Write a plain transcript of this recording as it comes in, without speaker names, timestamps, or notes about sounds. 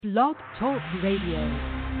Blog Talk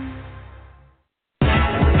Radio.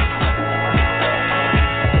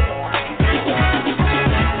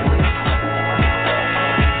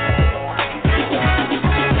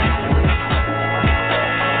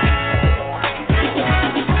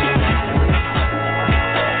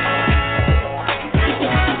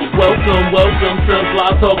 Welcome to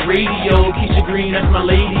Blog Talk Radio. Keisha Green, that's my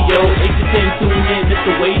lady, yo. 8 to 10, tune in, it's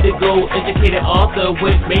the way to go. Educated author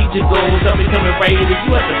with major goals. I'm becoming writer,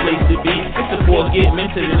 you at the place to be. It's the boy get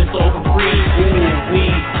mentored and it's all for free. Ooh,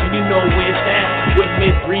 and you know where it's at. With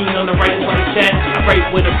Miss Green on the right side of the chat. I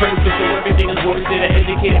write with a purpose, so everything is worth it. An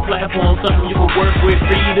educated platform, something you can work with.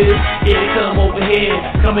 Readers, yeah, come over here.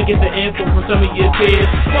 Come and get the info from some of your peers.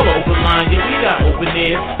 Call open line, yeah, we got open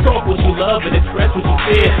ears. Talk what you love and express what you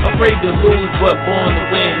fear. Afraid to lose, but born to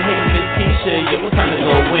win. Hey, Miss Keisha, yeah, what time to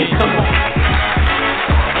go win? Come on.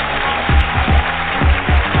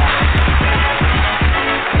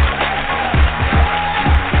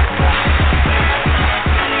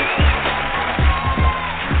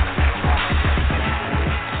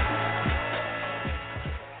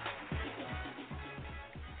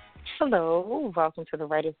 Hello, welcome to the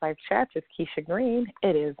Writer's Life Chat. It's Keisha Green.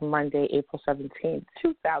 It is Monday, April 17th,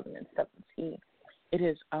 2017. It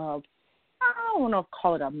is, I don't know if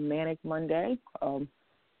call it a manic Monday,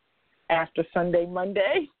 after Sunday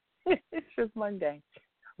Monday. It's just Monday.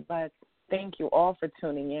 But thank you all for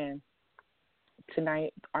tuning in.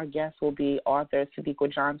 Tonight, our guest will be author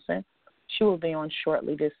Sadeqa Johnson. She will be on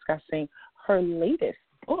shortly discussing her latest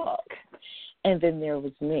book. And then there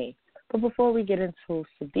was me. But before we get into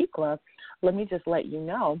Sadeqa, let me just let you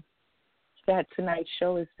know that tonight's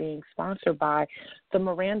show is being sponsored by The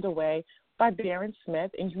Miranda Way by Baron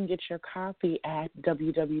Smith, and you can get your copy at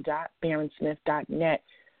www.baronsmith.net.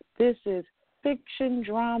 This is fiction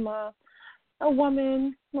drama, a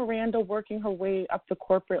woman, Miranda, working her way up the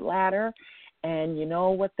corporate ladder, and you know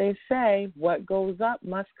what they say, what goes up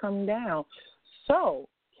must come down. So,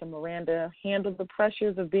 can Miranda handle the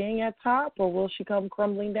pressures of being at top, or will she come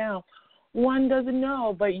crumbling down? One doesn't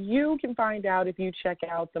know, but you can find out if you check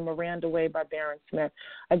out The Miranda Way by Baron Smith.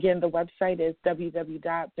 Again, the website is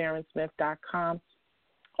www.baronsmith.com.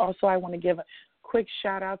 Also, I want to give a quick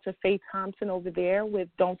shout-out to Faye Thompson over there with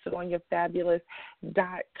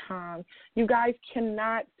don'tsitonyourfabulous.com. You guys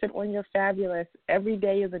cannot sit on your fabulous. Every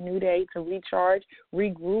day is a new day to recharge,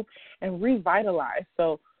 regroup, and revitalize.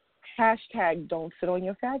 So, hashtag don't sit on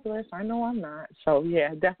your fabulous. I know I'm not. So,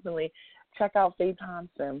 yeah, definitely check out Faye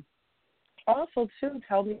Thompson. Also, too,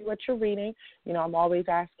 tell me what you're reading. You know, I'm always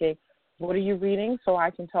asking, what are you reading? So I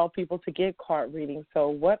can tell people to get caught reading. So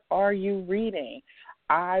what are you reading?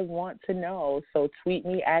 I want to know. So tweet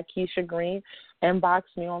me at Keisha Green, inbox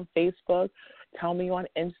me on Facebook, tell me on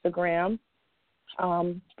Instagram.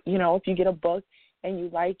 You know, if you get a book and you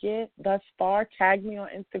like it thus far, tag me on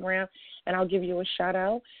Instagram, and I'll give you a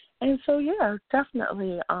shout-out. And so, yeah,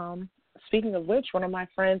 definitely. Speaking of which, one of my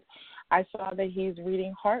friends, I saw that he's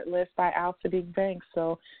reading Heartless by Al Sadiq Banks,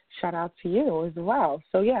 so shout out to you as well.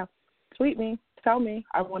 So, yeah, tweet me, tell me.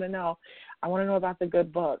 I want to know. I want to know about the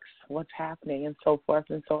good books, what's happening, and so forth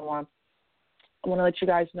and so on. I want to let you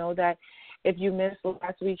guys know that if you missed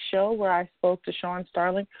last week's show where I spoke to Sean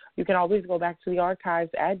Starling, you can always go back to the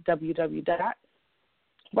archives at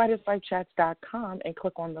www.writerslifechats.com and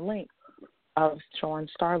click on the link of Sean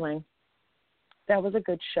Starling. That was a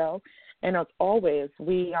good show. And as always,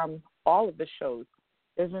 we all of the shows,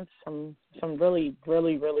 there's been some really,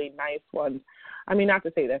 really, really nice ones. I mean, not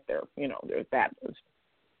to say that there's bad ones,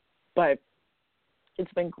 but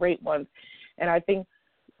it's been great ones. And I think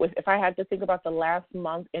if I had to think about the last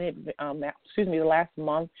month, the last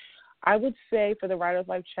month, I would say for the Writer's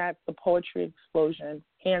Life Chats, the poetry explosion,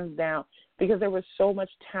 hands down, because there was so much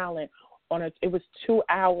talent on it. It was 2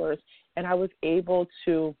 hours, and I was able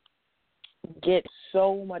to get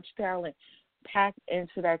so much talent packed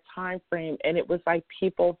into that time frame, and it was like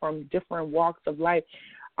people from different walks of life.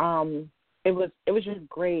 It was just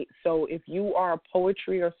great. So if you are a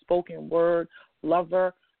poetry or spoken word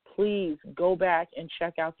lover, please go back and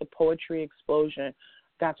check out the Poetry Explosion.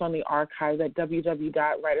 That's on the archives at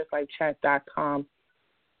www.writerslifechat.com.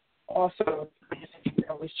 Also, you can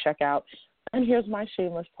always check out. And here's my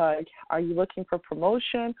shameless plug. Are you looking for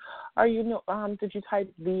promotion? Did you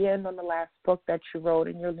type the end on the last book that you wrote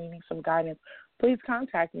and you're needing some guidance? Please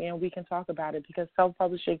contact me and we can talk about it, because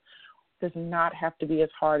self-publishing does not have to be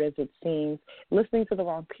as hard as it seems. Listening to the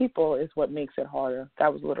wrong people is what makes it harder.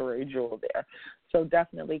 That was literary jewel there. So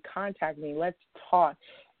definitely contact me. Let's talk.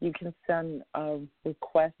 You can send a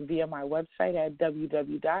request via my website at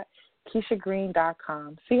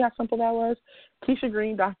www.KeishaGreen.com. See how simple that was?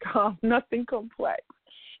 KeishaGreen.com, nothing complex.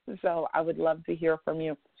 So I would love to hear from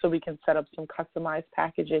you so we can set up some customized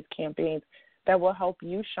packages, campaigns that will help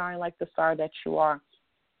you shine like the star that you are.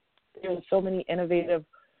 There's so many innovative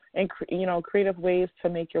and creative ways to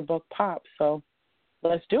make your book pop. So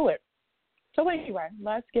let's do it. So anyway,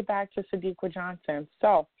 let's get back to Sadeqa Johnson.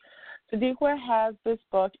 So Sadeqa has this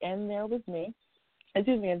book, And There Was Me. And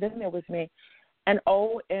Then There Was Me. And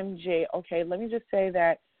OMG, okay, let me just say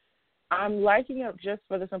that I'm liking it just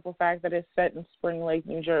for the simple fact that it's set in Spring Lake,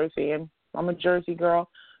 New Jersey. And I'm a Jersey girl,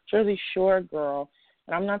 Jersey Shore girl.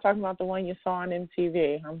 And I'm not talking about the one you saw on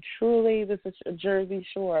MTV. This is a Jersey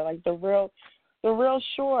Shore, like the real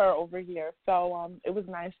shore over here. So it was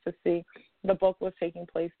nice to see the book was taking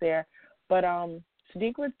place there. But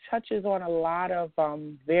Sadeqa touches on a lot of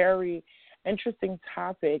very interesting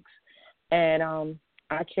topics, and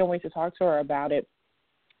I can't wait to talk to her about it.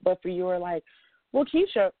 But for you are like, well,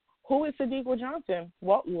 Keisha, who is Sadeqa Johnson?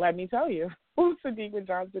 Well, let me tell you who Sadeqa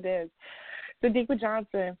Johnson is. Sadeqa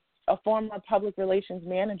Johnson, a former public relations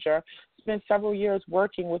manager, spent several years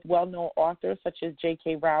working with well-known authors such as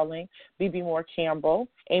JK Rowling, Bebe Moore Campbell,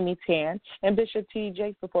 Amy Tan, and Bishop T.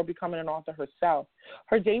 Jakes before becoming an author herself.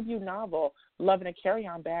 Her debut novel, Love in a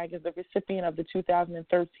Carry-On Bag, is the recipient of the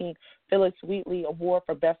 2013 Phillis Wheatley Award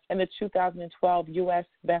for Best and the 2012 U.S.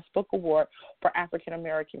 Best Book Award for African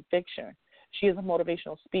American Fiction. She is a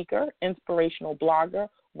motivational speaker, inspirational blogger,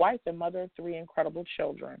 wife, and mother of 3 incredible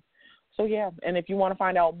children. So, yeah, and if you want to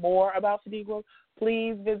find out more about Sadeqa,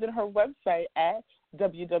 please visit her website at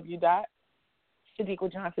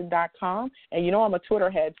www.sadeqajohnson.com. And you know I'm a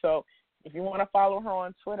Twitter head, so if you want to follow her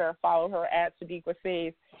on Twitter, follow her at Sadeqa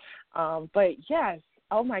Says. But, yes,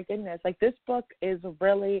 oh, my goodness, like this book is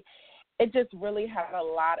really – it just really had a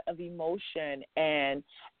lot of emotion. And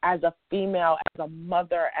as a female, as a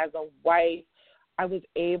mother, as a wife, I was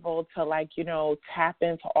able to, tap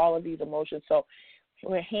into all of these emotions. So,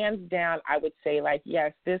 hands down, I would say,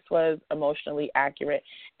 yes, this was emotionally accurate.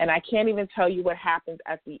 And I can't even tell you what happens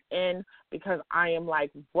at the end because I am,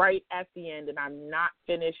 right at the end and I'm not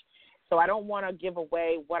finished. So I don't want to give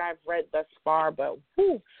away what I've read thus far. But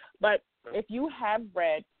if you have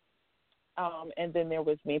read And Then There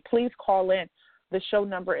Was Me, please call in. The show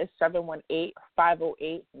number is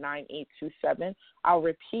 718-508-9827. I'll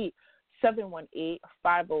repeat,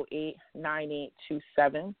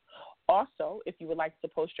 718-508-9827. Also, if you would like to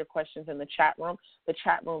post your questions in the chat room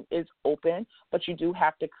is open, but you do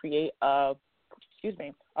have to create a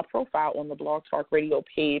profile on the Blog Talk Radio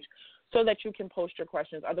page so that you can post your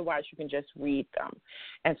questions. Otherwise, you can just read them.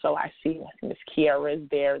 And so I see Miss Kiara is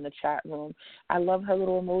there in the chat room. I love her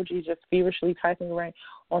little emoji just feverishly typing away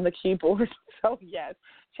on the keyboard. So, yes,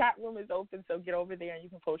 chat room is open, so get over there and you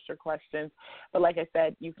can post your questions. But like I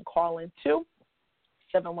said, you can call in too.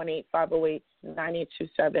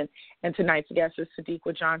 718-508-9827. And tonight's guest is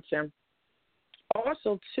Sadeqa Johnson.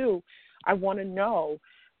 Also, too, I want to know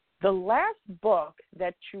the last book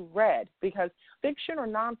that you read, because fiction or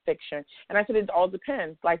nonfiction, and I said it all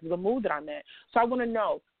depends, like the mood that I'm in. So I want to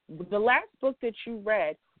know, the last book that you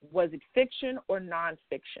read, was it fiction or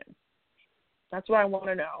nonfiction? That's what I want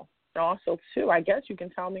to know. And also, too, I guess you can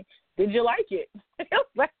tell me, did you like it?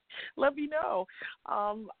 Let me know.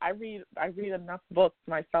 I read enough books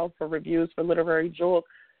myself for reviews for Literary Jewels,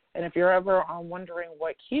 and if you're ever wondering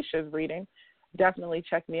what Keisha's reading, definitely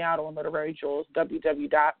check me out on Literary Jewels,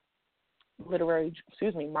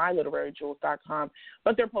 myliteraryjewels.com,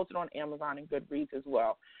 but they're posted on Amazon and Goodreads as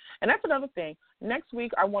well. And that's another thing. Next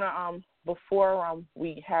week, I want to, before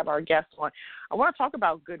we have our guests on, I want to talk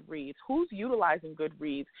about Goodreads. Who's utilizing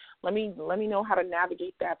Goodreads? Let me know how to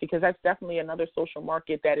navigate that, because that's definitely another social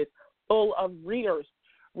market that is full of readers.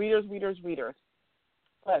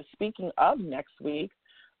 But speaking of next week,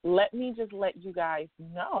 let me just let you guys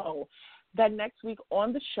know that next week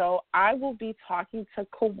on the show, I will be talking to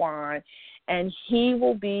Kawan, and he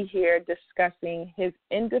will be here discussing his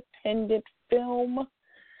independent film,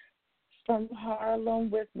 From Harlem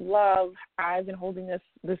with Love. I've been holding this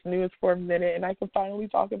news for a minute, and I can finally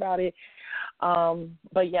talk about it.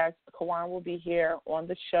 But yes, Kawan will be here on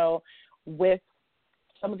the show with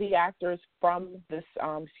some of the actors from this,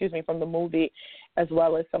 from the movie, as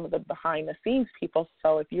well as some of the behind-the-scenes people.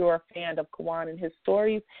 So if you're a fan of Kawan and his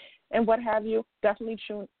stories and what have you, definitely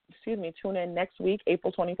tune in next week,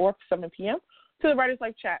 April 24th, 7 p.m. to the Writers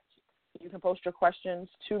Life Chat. You can post your questions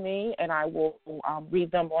to me, and I will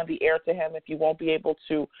read them on the air to him if you won't be able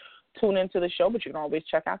to tune into the show, but you can always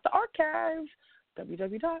check out the archives,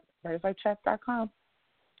 www.writerslifechat.com.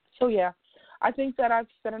 So, yeah, I think that I've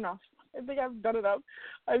said enough. I think I've done enough.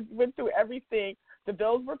 I went through everything the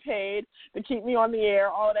bills were paid to keep me on the air,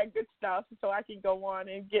 all that good stuff, so I could go on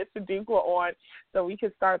and get Sadeqa on so we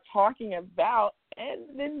could start talking about.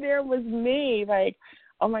 And then there was me, like,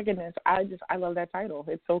 oh my goodness, I love that title.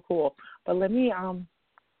 It's so cool. But let me,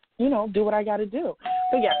 do what I got to do.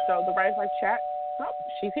 So yeah, so the Writer's Life chat. Oh,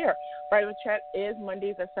 she's here. Writer's Life chat is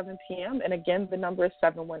Mondays at 7 p.m. And again, the number is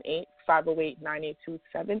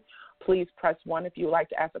 718-508-9827. Please press 1 if you would like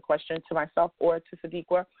to ask a question to myself or to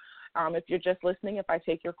Sadeqa. If you're just listening, if I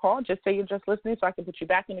take your call, just say you're just listening so I can put you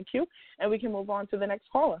back in the queue and we can move on to the next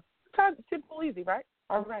caller. Simple, easy, right?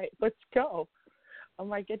 All right, let's go. Oh,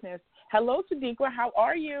 my goodness. Hello, Sadeqa. How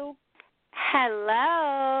are you?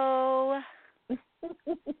 Hello.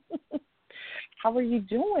 How are you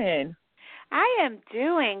doing? I am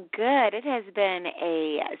doing good. It has been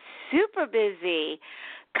a super busy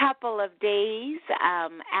couple of days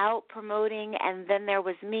out promoting, and then there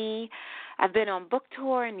was me. I've been on book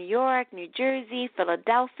tour in New York, New Jersey,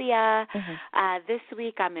 Philadelphia. This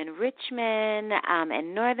week I'm in Richmond,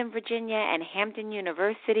 in Northern Virginia, and Hampton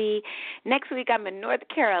University. Next week I'm in North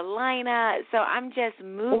Carolina. So I'm just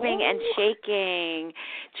moving and shaking,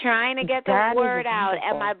 trying to get the word out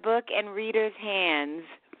and my book in readers' hands.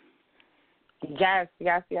 Yes.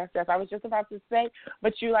 I was just about to say,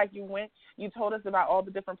 but you told us about all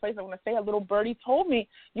the different places. I want to say a little birdie told me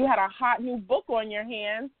you had a hot new book on your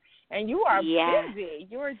hands, and you are busy.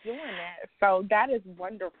 You are doing that. So that is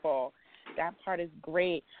wonderful. That part is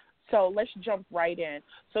great. So let's jump right in.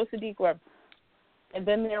 So Sadeqa, and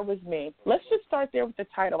then there was me. Let's just start there with the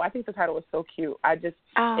title. I think the title was so cute. I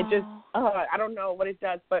don't know what it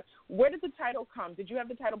does, but where did the title come? Did you have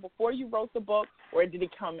the title before you wrote the book, or did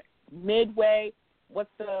it come midway? What's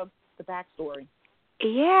the backstory?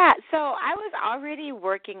 Yeah, so I was already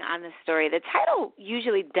working on the story. The title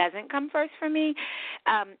usually doesn't come first for me.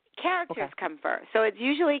 Characters come first. So it's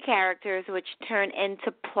usually characters which turn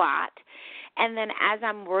into plot. And then as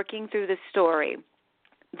I'm working through the story,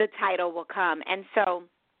 the title will come. And so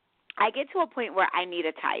I get to a point where I need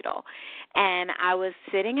a title. And I was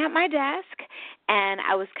sitting at my desk, and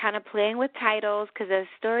I was kind of playing with titles because the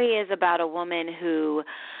story is about a woman who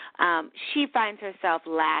she finds herself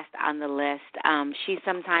last on the list. She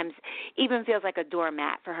sometimes even feels like a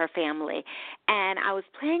doormat for her family. And I was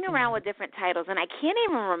playing around with different titles, and I can't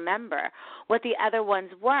even remember what the other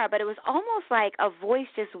ones were, but it was almost like a voice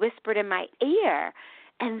just whispered in my ear.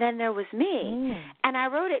 And then there was me. And I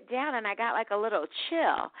wrote it down, and I got like a little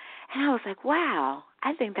chill. And I was like, wow,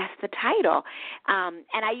 I think that's the title.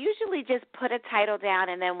 And I usually just put a title down,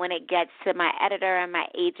 and then when it gets to my editor and my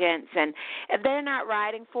agents, and if they're not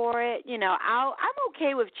riding for it, I'm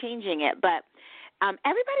okay with changing it. But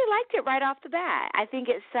everybody liked it right off the bat. I think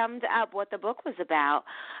it summed up what the book was about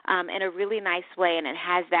in a really nice way, and it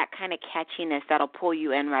has that kind of catchiness that'll pull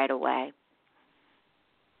you in right away.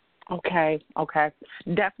 Okay,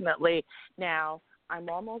 definitely. Now, I'm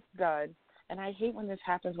almost done, and I hate when this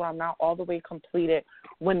happens where I'm not all the way completed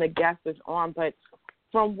when the guest is on, but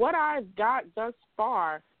from what I've got thus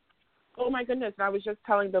far, oh my goodness, and I was just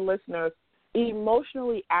telling the listeners,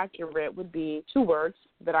 emotionally accurate would be 2 words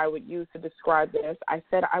that I would use to describe this. I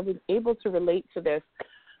said I was able to relate to this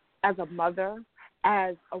as a mother,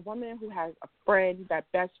 as a woman who has a friend, that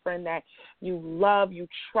best friend that you love, you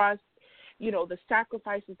trust, the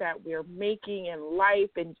sacrifices that we're making in life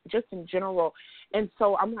and just in general. And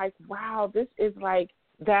so I'm like, wow, this is like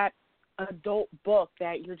that adult book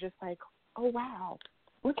that you're just like, oh, wow,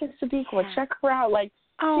 look at Sadeqa, check her out. Like,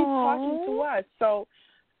 she's talking to us. So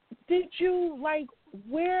did you,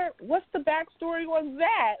 what's the backstory on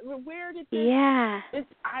that? Where did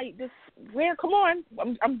this, come on,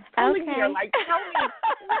 I'm pulling here. Like, tell me,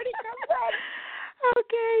 where did it come from?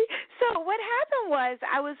 Okay, so what happened was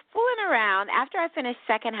I was fooling around after I finished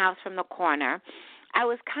Second House from the Corner. I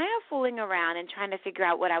was kind of fooling around and trying to figure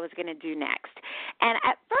out what I was going to do next. And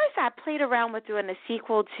at first I played around with doing the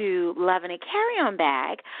sequel to Love in a Carry-On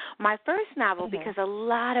Bag, my first novel, because a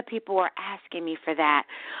lot of people were asking me for that.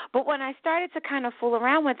 But when I started to kind of fool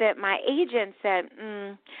around with it, my agent said,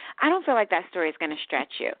 I don't feel like that story is going to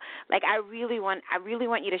stretch you. Like, I really want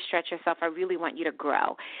you to stretch yourself. I really want you to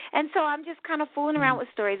grow. And so I'm just kind of fooling around with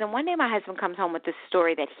stories. And one day my husband comes home with this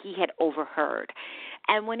story that he had overheard.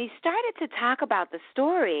 And when he started to talk about the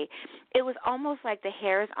story, it was almost like the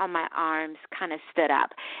hairs on my arms kind of stood up.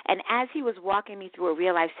 And as he was walking me through a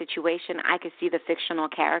real-life situation, I could see the fictional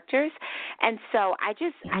characters. And so I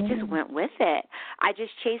just went with it. I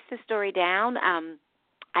just chased the story down.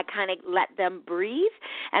 I kind of let them breathe,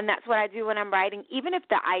 and that's what I do when I'm writing. Even if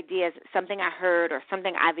the idea is something I heard or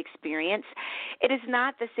something I've experienced, it is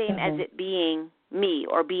not the same as it being me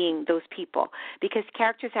or being those people, because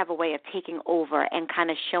characters have a way of taking over and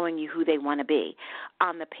kind of showing you who they want to be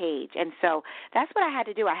on the page. And so that's what I had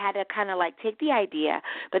to do. I had to kind of like take the idea,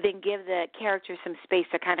 but then give the characters some space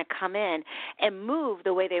to kind of come in and move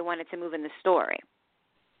the way they wanted to move in the story.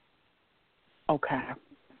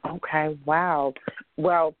 Okay. Wow.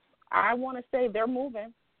 Well, I want to say they're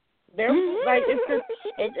moving. They're like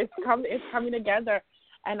it's coming together.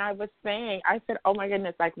 And I was saying, I said, oh my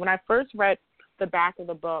goodness, like when I first read the back of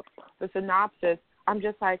the book, the synopsis, I'm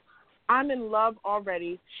just like, I'm in love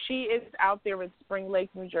already. She is out there in Spring Lake,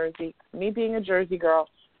 New Jersey. Me being a Jersey girl,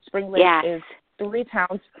 Spring Lake is three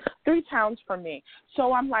towns from me.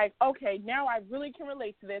 So I'm like, okay, now I really can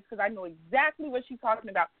relate to this because I know exactly what she's talking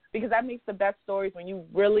about, because that makes the best stories when you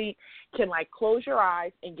really can like close your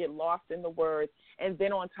eyes and get lost in the words. And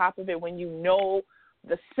then on top of it, when you know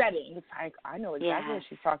the setting, it's like, I know exactly what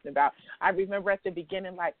she's talking about. I remember at the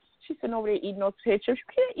beginning, like, she's sitting over there eating those pictures. You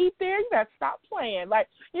can't eat there. You better stop playing. Like,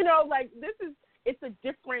 you know, like it's a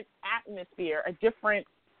different atmosphere, it's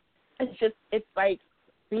like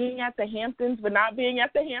being at the Hamptons, but not being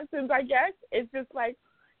at the Hamptons, I guess. It's just like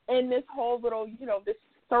in this whole little, you know, this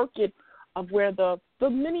circuit of where the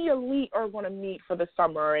mini elite are going to meet for the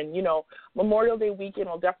summer. And, you know, Memorial Day weekend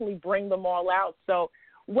will definitely bring them all out. So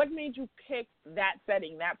what made you pick that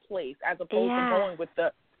setting, that place, as opposed to going with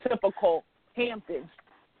the typical Hamptons?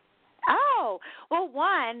 Oh, well,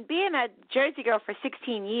 one, being a Jersey girl for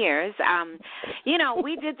 16 years, you know,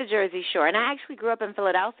 we did the Jersey Shore, and I actually grew up in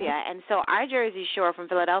Philadelphia, and so our Jersey Shore from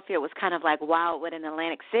Philadelphia was kind of like Wildwood in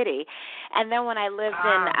Atlantic City. And then when I lived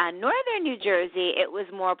in northern New Jersey, it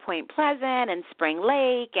was more Point Pleasant and Spring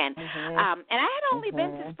Lake, and I had only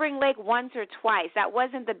been to Spring Lake once or twice. That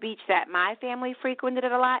wasn't the beach that my family frequented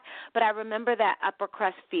it a lot, but I remember that upper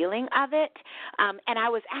crust feeling of it, and I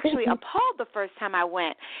was actually appalled the first time I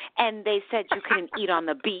went, and they said you couldn't eat on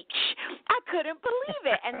the beach. I couldn't believe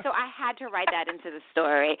it. And so I had to write that into the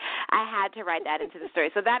story.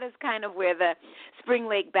 So that is kind of where the Spring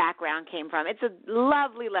Lake background came from. It's a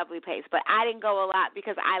lovely, lovely place, but I didn't go a lot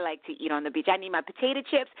because I like to eat on the beach. I need my potato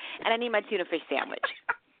chips, and I need my tuna fish sandwich.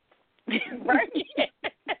 Right.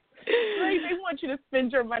 They want you to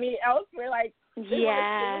spend your money elsewhere. Like, they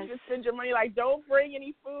want you to spend your money. Like, don't bring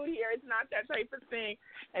any food here. It's not that type of thing.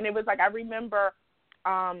 And it was like, I remember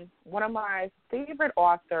one of my favorite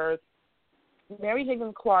authors, Mary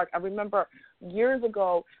Higgins Clark, I remember years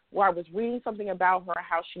ago where I was reading something about her,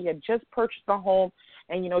 how she had just purchased a home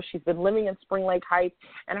and, you know, she's been living in Spring Lake Heights.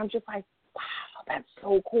 And I'm just like, wow, that's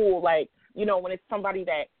so cool. Like, you know, when it's somebody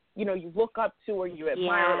that, you know, you look up to or you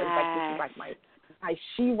admire, it's like, this is like my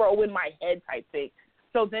shero in my head type thing.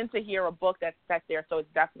 So then to hear a book that's set there, so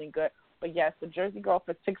it's definitely good. But yes, the Jersey girl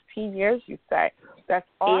for 16 years, you say. That's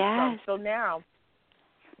awesome. Yes. So now,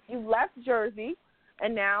 you left Jersey,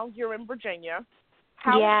 and now you're in Virginia.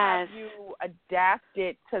 How have you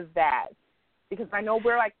adapted to that? Because I know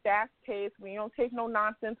we're like fast-paced. We don't take no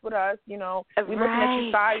nonsense with us. You know, we're looking at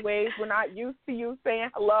you sideways. We're not used to you saying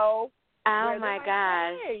hello. Oh, my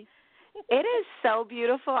gosh. Hey. It is so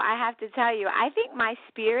beautiful, I have to tell you. I think my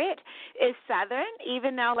spirit is Southern,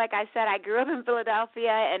 even though, like I said, I grew up in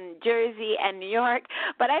Philadelphia and Jersey and New York.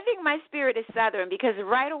 But I think my spirit is Southern because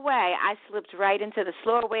right away I slipped right into the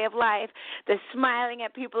slower way of life, the smiling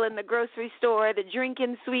at people in the grocery store, the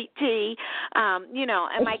drinking sweet tea, you know,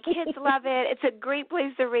 and my kids love it. It's a great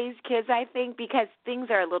place to raise kids, I think, because things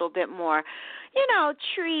are a little bit more, you know,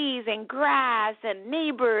 trees and grass and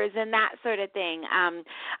neighbors and that sort of thing.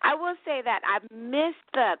 I will say that I've missed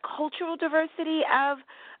the cultural diversity of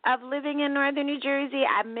living in northern New Jersey.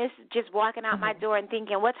 I miss just walking out my door and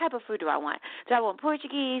thinking, what type of food do I want? Do I want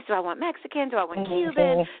Portuguese? Do I want Mexican? Do I want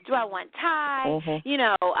Cuban? Do I want Thai? You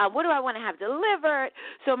know, what do I want to have delivered?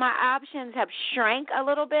 So my options have shrank a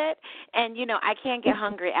little bit, and, you know, I can't get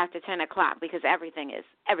hungry after 10 o'clock because everything's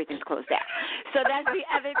closed down. So that's the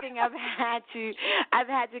other thing I've had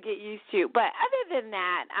to get used to. But other than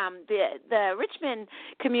that, the Richmond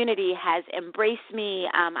community has embraced me.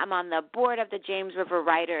 I'm on the board of the James River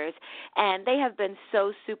Writers, and they have been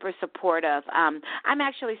so super supportive. I'm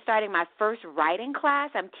actually starting my first writing class.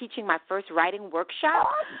 I'm teaching my first writing workshop,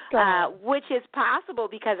 which is possible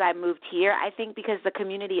because I moved here. I think because the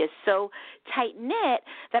community is so tight-knit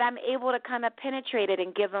that I'm able to kind of penetrate it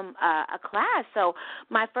and give them a class. So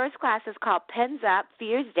my first class is called Pens Up,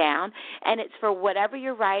 Fears Down, and it's for whatever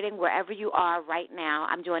you're writing, wherever you are right now.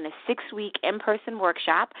 I'm doing a 6-week in-person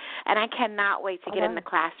workshop, and I cannot wait to get in the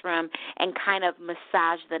classroom and kind of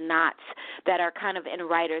massage the knots that are kind of in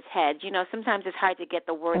writers' heads. You know, sometimes it's hard to get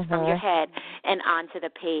the words from your head and onto the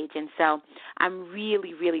page. And so I'm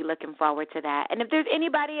really, really looking forward to that. And if there's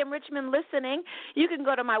anybody in Richmond listening, you can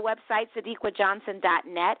go to my website,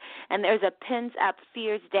 SadeqaJohnson.net, and there's a Pins Up,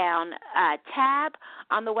 Fears Down tab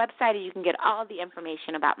on the website, and you can get all the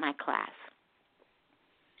information about my class.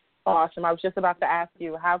 Awesome. I was just about to ask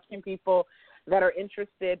you, how can people that are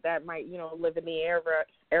interested that might, you know, live in the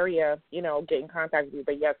area, you know, get in contact with you?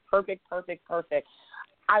 But yes, perfect.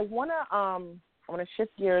 I want to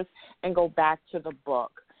shift gears and go back to the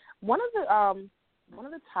book. One of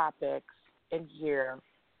the topics in here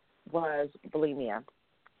was bulimia,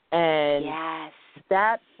 and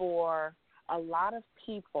that for a lot of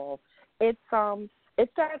people, it's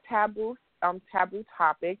that taboo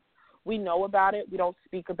topic. We know about it. We don't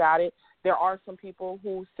speak about it. There are some people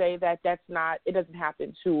who say that it doesn't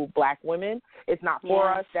happen to black women. It's not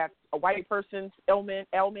for us. That's a white person's ailment,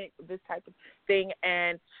 this type of thing.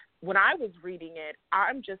 And when I was reading it,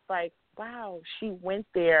 I'm just like, wow, she went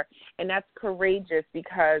there. And that's courageous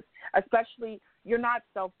because especially you're not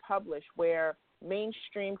self-published where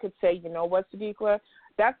mainstream could say, you know what, Sadeqa,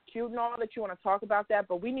 that's cute and all that you want to talk about that,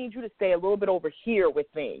 but we need you to stay a little bit over here with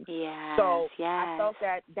things. So I felt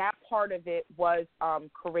that part of it was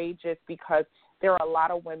courageous because there are a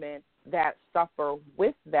lot of women that suffer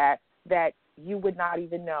with that you would not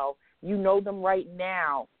even know. You know them right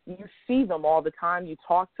now. You see them all the time. You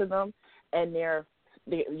talk to them, and they're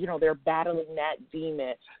battling that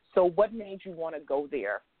demon. So what made you want to go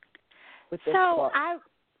there with this book?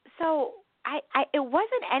 It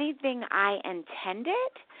wasn't anything I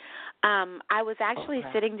intended. I was actually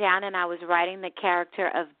sitting down and I was writing the character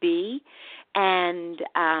of B, and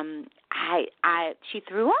she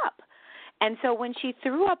threw up. And so when she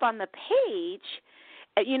threw up on the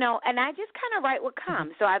page, you know, and I just kind of write what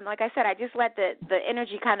comes. So I'm, like I said, I just let the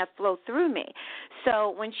energy kind of flow through me.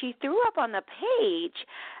 So when she threw up on the page,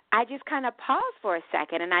 I just kind of paused for a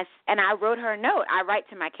second, and I wrote her a note. I write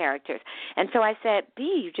to my characters. And so I said,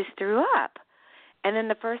 B, you just threw up. And then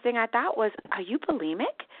the first thing I thought was, are you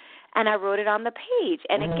bulimic? And I wrote it on the page.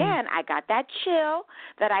 And again, I got that chill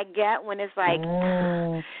that I get when it's like,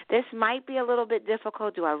 this might be a little bit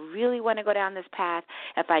difficult. Do I really want to go down this path?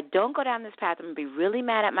 If I don't go down this path, I'm going to be really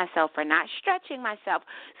mad at myself for not stretching myself.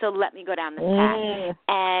 So let me go down this path.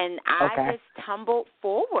 And I just tumbled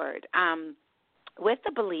forward. With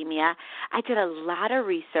the bulimia, I did a lot of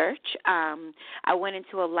research. I went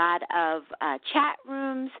into a lot of chat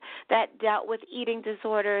rooms that dealt with eating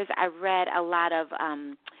disorders. I read a lot of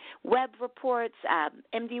web reports,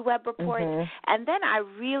 MD web reports, and then I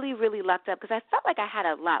really, really lucked up because I felt like I had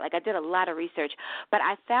a lot, like I did a lot of research, but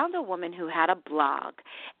I found a woman who had a blog,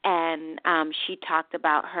 and she talked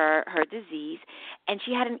about her disease, and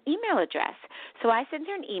she had an email address. So I sent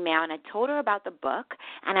her an email, and I told her about the book,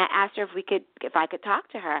 and I asked her if I could talk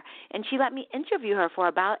to her, and she let me interview her for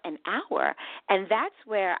about an hour, and that's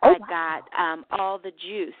where I got all the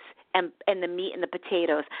juice and the meat and the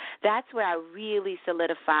potatoes. That's where I really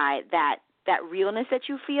solidified that realness that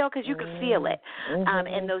you feel, because you can feel it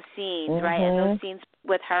in those scenes, right? In those scenes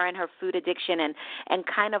with her and her food addiction and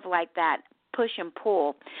kind of like that push and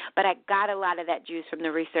pull. But I got a lot of that juice from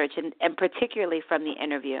the research and particularly from the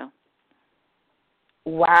interview.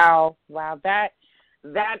 Wow.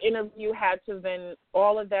 That interview had to have been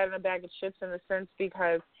all of that in a bag of chips in a sense,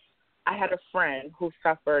 because I had a friend who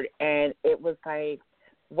suffered, and it was like,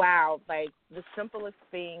 wow, like the simplest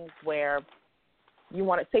things where you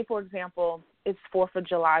want to, say, for example, it's 4th of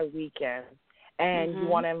July weekend, and you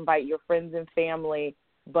want to invite your friends and family,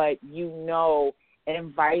 but you know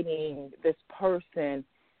inviting this person,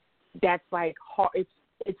 that's like hard.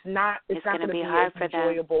 It's not going to be hard as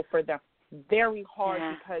enjoyable for them. Very hard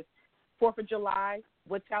because 4th of July,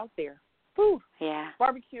 what's out there? Food,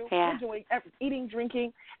 barbecue, enjoying, eating,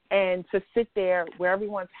 drinking, and to sit there where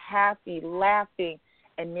everyone's happy, laughing,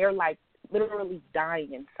 and they're like literally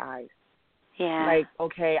dying inside. Like,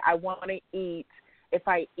 okay, I want to eat. If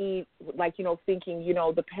I eat, like, you know, thinking, you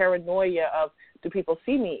know, the paranoia of, do people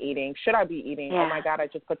see me eating? Should I be eating? Oh, my God, I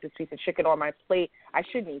just put this piece of chicken on my plate. I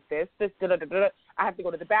shouldn't eat this. I have to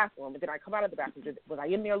go to the bathroom. And then I come out of the bathroom. Was I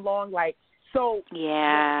in there long? Like, so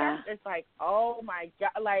it's like, oh, my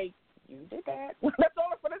God, like, you did that. That's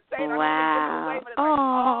all I'm going to say. Wow. But it's like,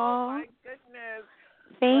 oh, my goodness.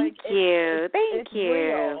 Thank you. Thank you.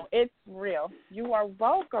 Real. It's real. You are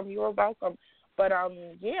welcome. But,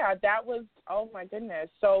 that was, oh, my goodness.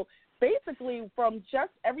 So, basically, from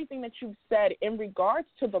just everything that you've said in regards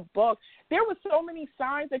to the book, there were so many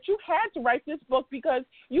signs that you had to write this book because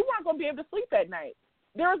you weren't going to be able to sleep at night.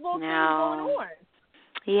 There was little things going on.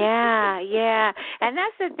 Yeah. And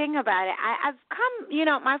that's the thing about it. I've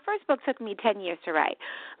come, my first book took me 10 years to write.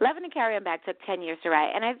 Loving to Carry On Back took 10 years to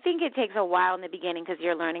write. And I think it takes a while in the beginning because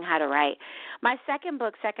you're learning how to write. My second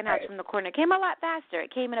book, Second House from the Corner, came a lot faster.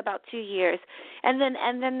 It came in about 2 years. And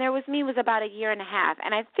then There Was Me was about a year and a half.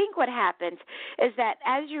 And I think what happens is that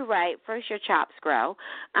as you write, first your chops grow.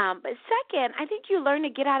 But second, I think you learn to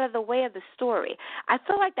get out of the way of the story. I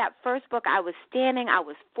feel like that first book, I was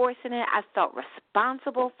forcing it. I felt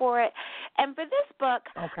responsible for it. And for this book,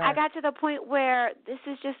 I got to the point where this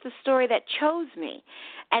is just the story that chose me.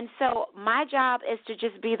 And so my job is to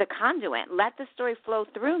just be the conduit, let the story flow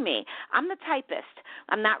through me. I'm the typist.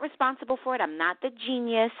 I'm not responsible for it. I'm not the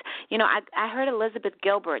genius. I heard Elizabeth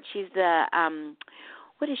Gilbert. She's the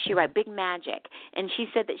what does she write? Big Magic. And she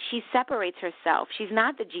said that she separates herself. She's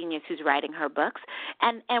not the genius who's writing her books.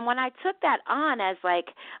 And when I took that on as like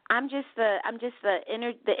the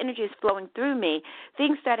energy is flowing through me,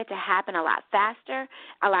 things started to happen a lot faster,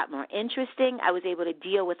 a lot more interesting. I was able to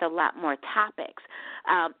deal with a lot more topics.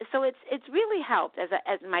 So it's really helped as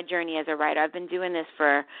my journey as a writer. I've been doing this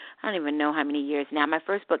for I don't even know how many years now. My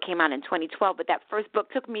first book came out in 2012, but that first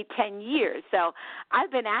book took me 10 years. So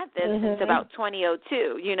I've been at this since about 2002.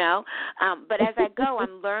 But as I go,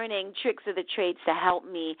 I'm learning tricks of the trades to help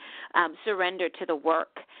me surrender to the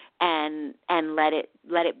work and let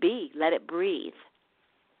it be, let it breathe.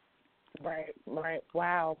 Right.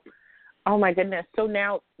 Wow. Oh my goodness. So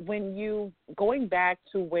now, when you going back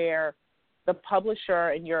to where the publisher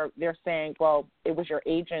and they're saying, well, it was your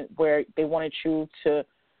agent where they wanted you to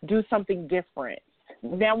do something different.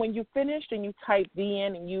 Now, when you finished and you typed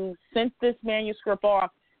in and you sent this manuscript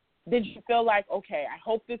off, did you feel like, okay, I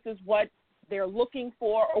hope this is what they're looking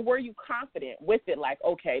for, or were you confident with it? Like,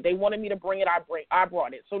 okay, they wanted me to bring it, I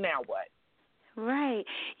brought it, so now what? Right.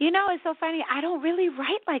 It's so funny. I don't really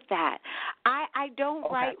write like that. I don't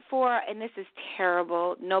write for, and this is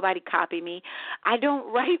terrible, nobody copy me, I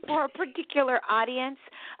don't write for a particular audience.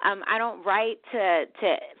 I don't write to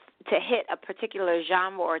hit a particular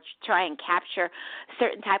genre or try and capture a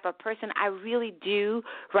certain type of person. I really do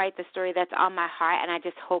write the story that's on my heart, and I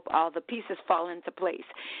just hope all the pieces fall into place.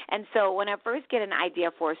 And so when I first get an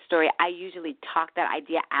idea for a story, I usually talk that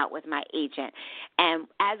idea out with my agent. And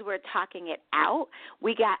as we're talking it out,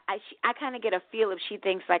 I kind of get a feel if she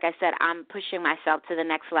thinks, like I said, I'm pushing myself to the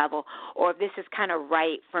next level, or if this is kind of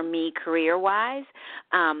right for me career-wise.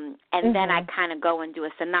 And then I kind of go and do a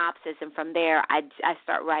synopsis, and from there I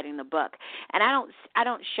start writing the book. And I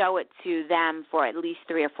don't show it to them for at least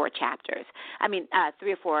 3 or 4 chapters.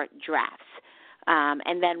 3 or 4 drafts.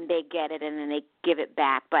 And then they get it and then they give it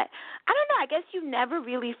back. But I don't know, I guess you never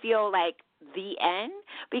really feel like the end,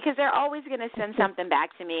 because they're always going to send something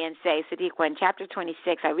back to me and say, Sadeqa, in chapter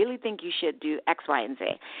 26, I really think you should do X, Y, and Z.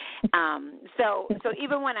 So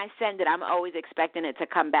even when I send it, I'm always expecting it to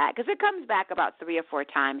come back, because it comes back about 3 or 4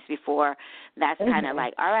 times before that's kind of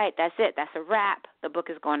like, all right, that's it. That's a wrap. The book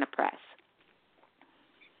is going to press.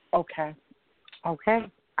 Okay.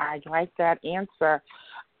 I like that answer.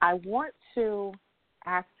 I want to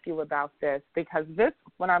ask you about this, because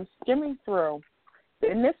when I'm skimming through,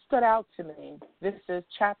 and this stood out to me. This is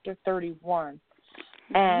chapter 31.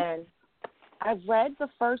 And I read the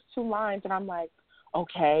first 2 lines, and I'm like,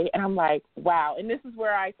 okay. And I'm like, wow. And this is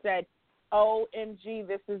where I said, OMG,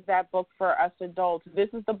 this is that book for us adults. This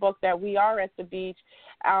is the book that we are at the beach.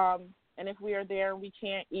 And if we are there and we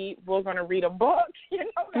can't eat, we're going to read a book. That's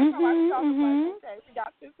how I felt. Like, okay, we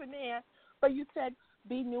got this in there. But you said,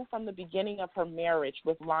 B knew from the beginning of her marriage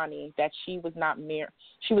with Lonnie that she was not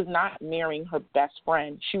marrying her best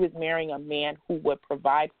friend. She was marrying a man who would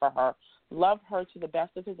provide for her, love her to the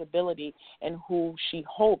best of his ability, and who she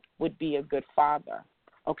hoped would be a good father.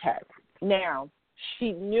 Okay. Now,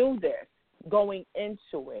 she knew this going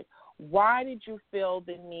into it. Why did you feel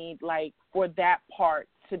the need, like, for that part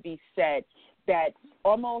to be said, that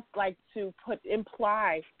almost like to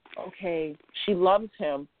imply, okay, she loves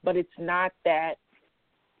him, but it's not that,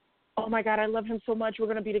 oh, my God, I love him so much, we're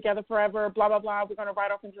going to be together forever, blah, blah, blah, we're going to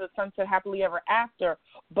ride off into the sunset happily ever after.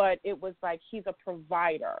 But it was like he's a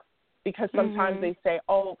provider, because sometimes they say,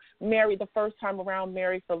 oh, marry the first time around,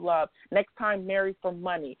 marry for love, next time marry for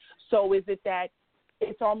money. So is it that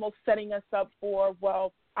it's almost setting us up for,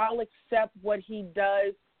 well, I'll accept what he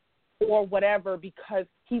does or whatever because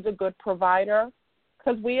he's a good provider?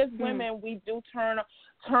 Because we as women, we do turn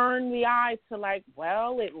the eyes to, like,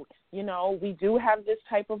 well, we do have this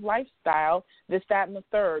type of lifestyle, this, that, and the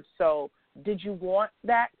third. So did you want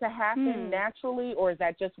that to happen naturally, or is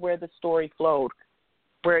that just where the story flowed?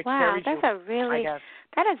 Wow,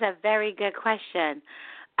 that is a very good question.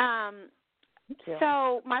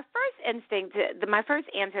 So my first instinct, my first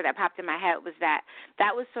answer that popped in my head was that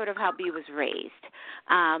was sort of how Bee was raised.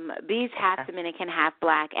 Bee's half Dominican, half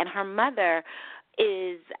black, and her mother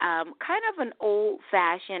is kind of an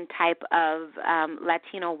old-fashioned type of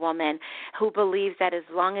Latino woman who believes that as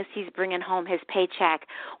long as he's bringing home his paycheck,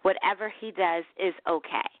 whatever he does is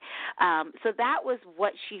okay. So that was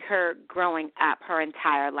what she heard growing up her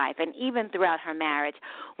entire life. And even throughout her marriage,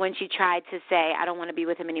 when she tried to say, I don't want to be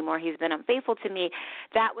with him anymore, he's been unfaithful to me,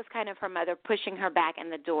 that was kind of her mother pushing her back in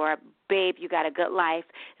the door. Babe, you got a good life.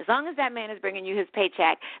 As long as that man is bringing you his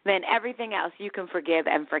paycheck, then everything else you can forgive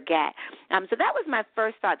and forget. So that was my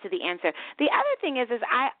first thought to the answer. The other thing is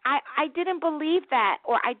I didn't believe that,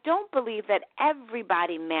 or I don't believe that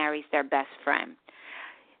everybody marries their best friend.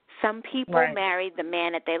 Some people marry the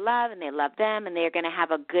man that they love, and they love them, and they're going to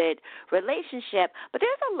have a good relationship. But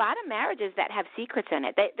there's a lot of marriages that have secrets in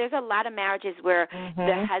it. There's a lot of marriages where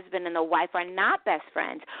the husband and the wife are not best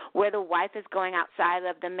friends, where the wife is going outside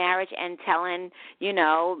of the marriage and telling,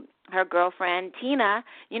 her girlfriend, Tina,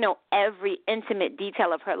 every intimate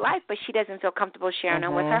detail of her life, but she doesn't feel comfortable sharing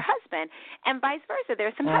them with her husband, and vice versa.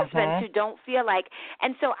 There's some husbands who don't feel like,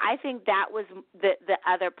 and so I think that was the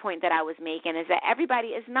other point that I was making, is that everybody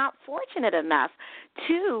is not fortunate enough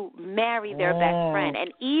to marry their best friend,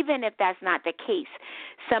 and even if that's not the case,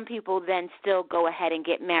 some people then still go ahead and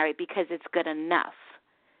get married because it's good enough.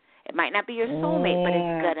 It might not be your soulmate, but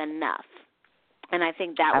it's good enough, and I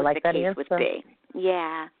think that was the case with B.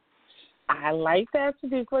 Yeah. I like that,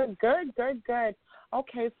 Sadeqa. Good.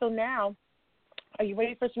 Okay, so now, are you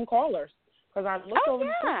ready for some callers? Because I looked over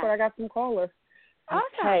the book, but I got some callers. Awesome.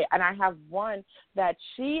 Okay, and I have one that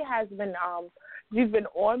she has been, you've been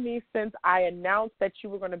on me since I announced that you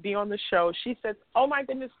were going to be on the show. She said, oh, my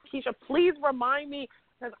goodness, Keisha, please remind me,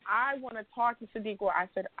 because I want to talk to Sadeqa. I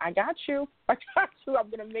said, I got you. I'm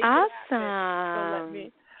going to make it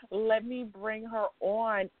happen. So let me bring her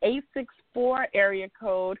on. 864 area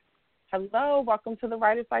code. Hello, welcome to the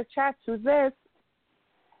Writer's Life Chat. Who's this?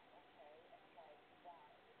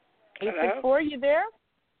 864, you there?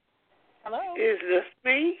 Hello? Is this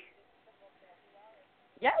me?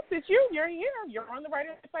 Yes, it's you. You're here. You're on the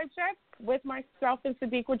Writer's Life Chat with myself and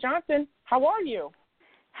Sadeqa Johnson. How are you?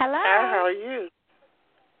 Hello. Hi, how are you?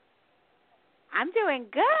 I'm doing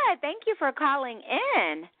good. Thank you for calling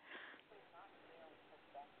in.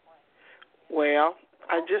 Well,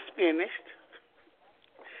 I just finished.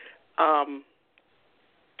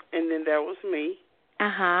 And then that was me.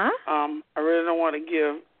 Uh-huh. I really don't want to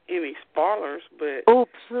give any spoilers, but... Oh,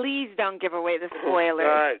 please don't give away the spoilers.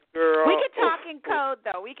 God, girl. We can talk in code,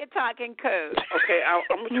 though. We can talk in code. Okay,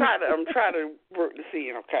 I'm trying to work the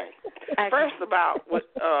scene, okay? First, about what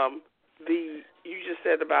you just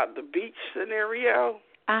said about the beach scenario.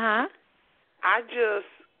 Uh-huh. I just,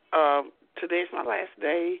 today's my last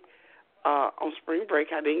day on spring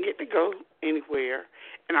break. I didn't get to go anywhere.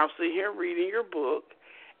 And I was sitting here reading your book,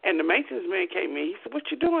 and the maintenance man came in. He said, what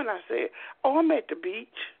you doing? I said, I'm at the beach.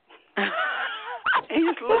 And he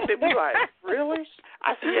just looked at me like, really?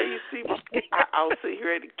 I said, yeah, you see, I was sitting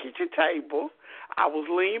here at the kitchen table. I was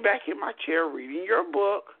leaning back in my chair reading your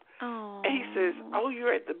book. Oh. And he says,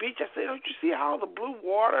 you're at the beach. I said, don't you see all the blue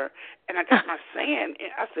water? And I got my sand.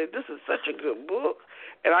 And I said, this is such a good book.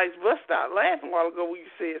 And I just busted out laughing a while ago when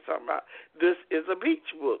you said something about this is a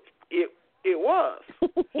beach book. It was.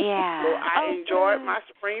 Yeah. So I enjoyed my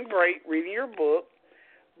spring break reading your book.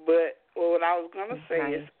 But what I was going to say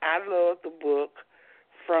is I love the book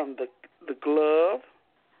from the glove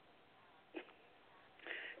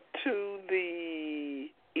to the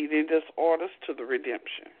eating disorders to the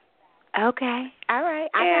redemption. Okay. All right.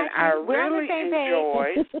 I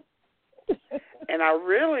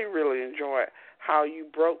really enjoyed how you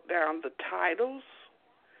broke down the titles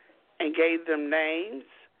and gave them names,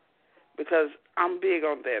 because I'm big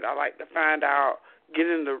on that. I like to find out, get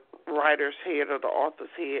in the writer's head or the author's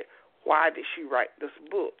head, why did she write this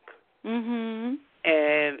book? Mm-hmm.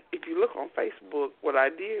 And if you look on Facebook, what I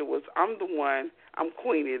did was I'm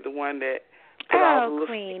Queenie, the one that put all the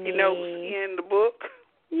little notes in the book.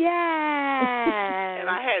 Yes. And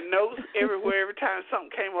I had notes everywhere. Every time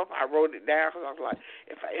something came up, I wrote it down, because I was like,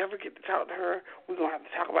 if I ever get to talk to her, we're going to have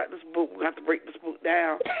to talk about this book. We're going to have to break this book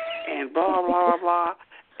down and blah, blah, blah.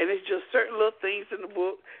 And it's just certain little things in the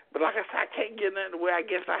book. But like I said, I can't get nothing away. I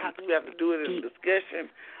guess I have to do it in a discussion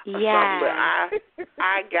or something. But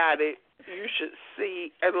I got it. You should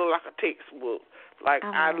see. It looked like a textbook. Like,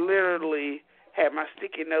 I literally had my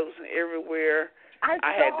sticky notes everywhere. I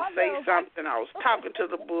had to say something. I was talking to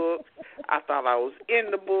the book. I thought I was in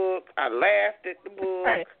the book. I laughed at the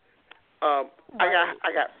book. I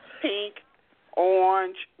got pink,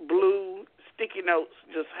 orange, blue sticky notes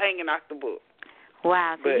just hanging out the book.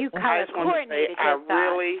 Wow, so But you color coordinated your thoughts.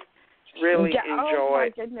 I really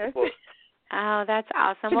enjoyed the book. Oh, that's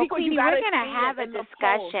awesome. Well, Queenie, we're going to have a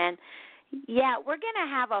discussion. Yeah, we're going to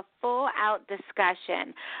have a full-out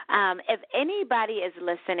discussion. If anybody is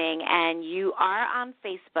listening and you are on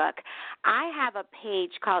Facebook, I have a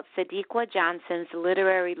page called Sadeqa Johnson's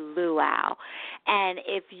Literary Luau. And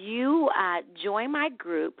if you join my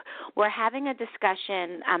group, we're having a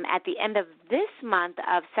discussion at the end of this month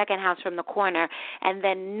of Second House from the Corner, and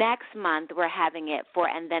then next month we're having it for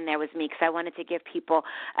And Then There Was Me, because I wanted to give people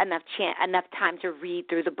enough time to read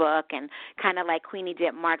through the book and kind of like Queenie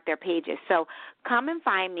did, mark their pages. So come and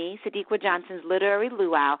find me, Sadeqa Johnson's Literary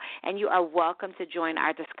Luau, and you are welcome to join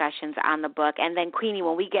our discussions on the book. And then, Queenie,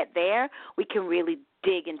 when we get there, we can really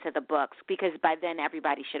dig into the books, because by then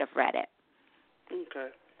everybody should have read it.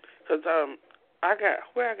 Okay. Because I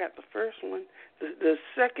got the first one, the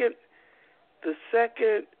second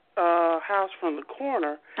House from the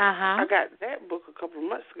Corner. I got that book a couple of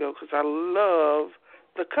months ago because I love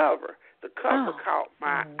the cover. The cover caught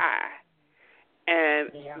my eye. And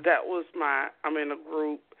that was I'm in a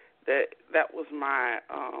group that was my,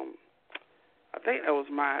 I think that was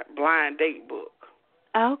my blind date book.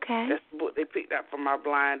 Okay. That's the book they picked out for my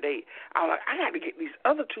blind date. I was like, I got to get these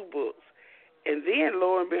other two books. And then,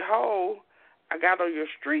 lo and behold, I got on your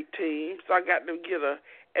street team, so I got to get a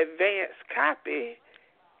advanced copy.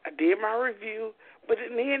 I did my review. But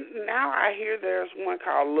then now I hear there's one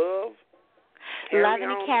called Love in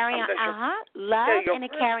a Carry-On. Love in a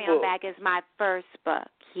Carry-On Bag is my first book.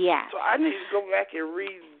 Yes. So I need to go back and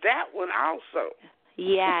read that one also.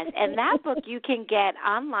 Yes, and that book you can get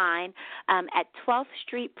online at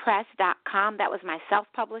 12thstreetpress.com. That was my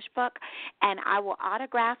self-published book, and I will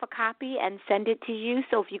autograph a copy and send it to you.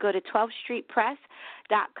 So if you go to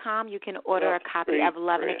 12thstreetpress.com, you can order a copy of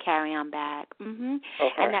Love in a Carry-On Bag. Okay.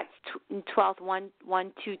 And that's 12th,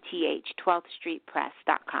 12th,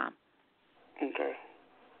 12thstreetpress.com. Okay.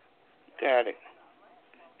 Got it.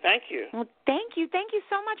 Thank you. Well, thank you. Thank you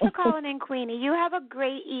so much for calling in, Queenie. You have a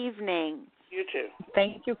great evening. You too.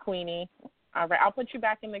 Thank you, Queenie. All right, I'll put you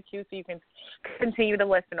back in the queue so you can continue to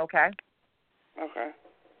listen, okay? Okay.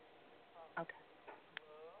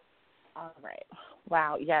 All right.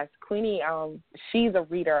 Wow, yes, Queenie, she's a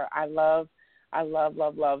reader. I love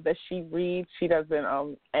that she reads. She doesn't,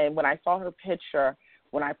 and when I saw her picture,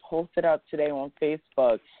 when I posted up today on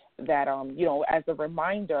Facebook, that, as a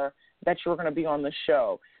reminder that you're going to be on the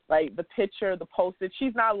show. Like the picture, the posted,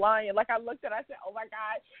 she's not lying. Like I looked at it, I said, oh, my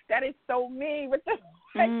God, that is so me with the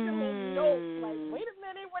little note. Like, wait a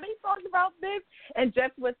minute, were they talking about this? And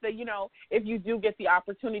just with the, if you do get the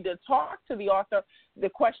opportunity to talk to the author, the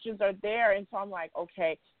questions are there. And so I'm like,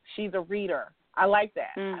 okay, she's a reader. I like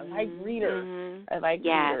that. I like readers. I like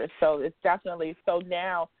readers. So it's definitely, so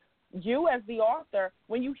now you as the author,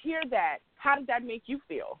 when you hear that, how does that make you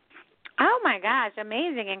feel? Oh, my gosh,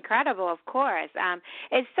 amazing, incredible, of course.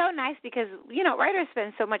 It's so nice because, writers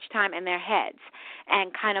spend so much time in their heads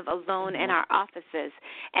and kind of alone in our offices.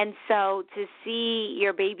 And so to see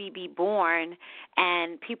your baby be born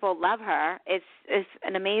and people love her, it's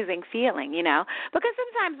an amazing feeling, Because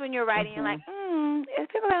sometimes when you're writing, you're like, is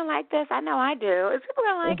people going to like this? I know I do. Is people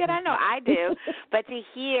going to like it? I know I do. But to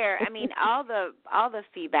hear, all the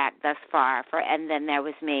feedback thus far for And Then There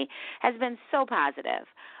Was Me has been so positive.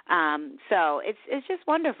 So it's just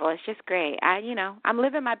wonderful. It's just great. I'm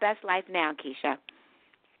living my best life now, Keisha.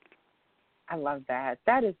 I love that.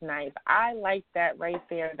 That is nice. I like that right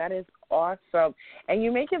there. That is awesome. And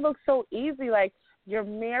you make it look so easy. Like you're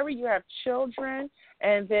married, you have children,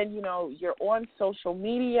 and then, you're on social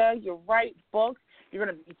media, you write books, you're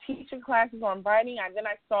going to be teaching classes on writing. And then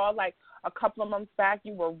I saw like a couple of months back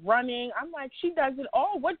you were running. I'm like, she does it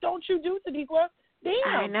all. What don't you do, Sadeqa? Damn.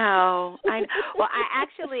 I know. Well, I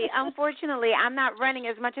actually, unfortunately, I'm not running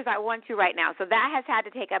as much as I want to right now, so that has had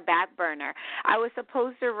to take a back burner. I was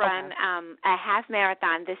supposed to run a half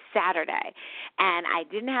marathon this Saturday, and I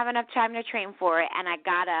didn't have enough time to train for it, and I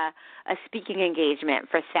got a speaking engagement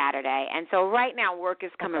for Saturday, and so right now work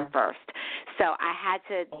is coming first. So I had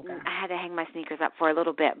to hang my sneakers up for a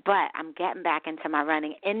little bit, but I'm getting back into my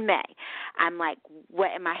running in May. I'm like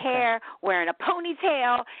wetting my hair, wearing a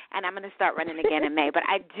ponytail, and I'm going to start running again in May. But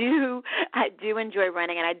I do enjoy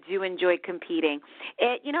running, and I do enjoy competing.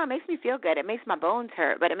 It makes me feel good. It makes my bones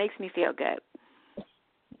hurt, but it makes me feel good.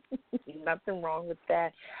 Nothing wrong with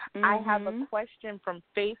that. I have a question from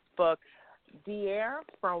Facebook. Dear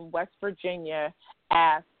from West Virginia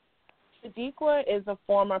asks, Sadeqa is a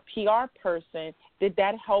former PR person. Did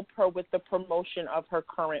that help her with the promotion of her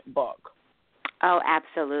current book? Oh,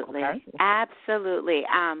 absolutely. Okay. Absolutely.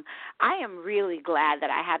 I am really glad that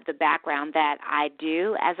I have the background that I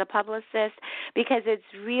do as a publicist because it's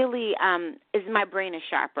really, my brain is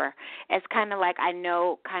sharper. It's kind of like I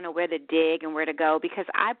know kind of where to dig and where to go because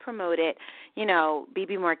I promoted,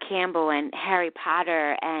 Bebe Moore Campbell and Harry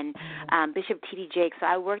Potter and Bishop T.D. Jakes. So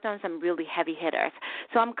I worked on some really heavy hitters.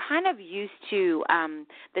 So I'm kind of used to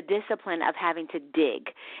the discipline of having to dig.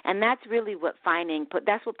 And that's really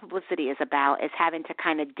that's what publicity is about, is having to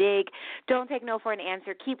kind of dig. Don't take no for an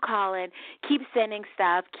answer. Keep calling. Keep sending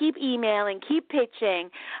stuff. Keep emailing. Keep pitching.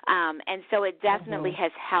 And so it definitely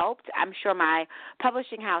has helped. I'm sure my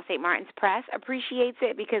publishing house, St. Martin's Press, appreciates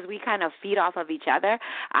it because we kind of feed off of each other.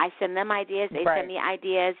 I send them ideas. They send me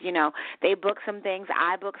ideas. They book some things.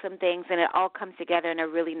 I book some things, and it all comes together in a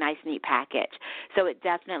really nice, neat package. So it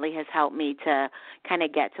definitely has helped me to kind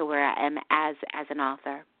of get to where I am as an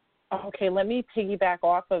author. Okay, let me piggyback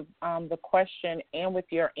off of the question and with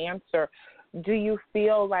your answer. Do you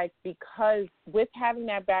feel like because with having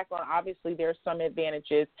that background, obviously there's some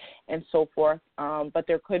advantages and so forth, but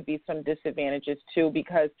there could be some disadvantages too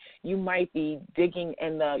because you might be digging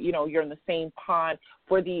in you're in the same pond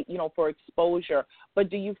for for exposure. But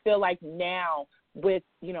do you feel like now with,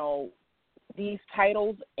 these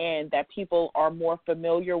titles and that people are more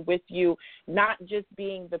familiar with you, not just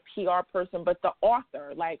being the PR person, but the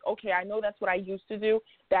author? Like, okay, I know that's what I used to do.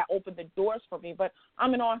 That opened the doors for me, but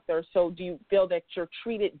I'm an author. So do you feel that you're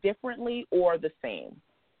treated differently or the same?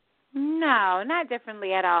 No, not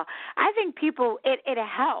differently at all. I think it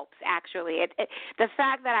helps, actually. The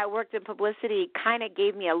fact that I worked in publicity kind of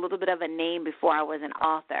gave me a little bit of a name before I was an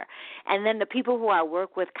author. And then the people who I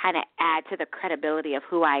work with kind of add to the credibility of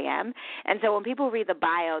who I am. And so when people read the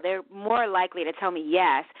bio, they're more likely to tell me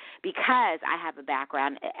yes because I have a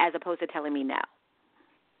background as opposed to telling me no.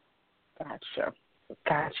 Gotcha.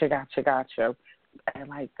 I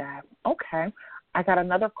like that. Okay. I got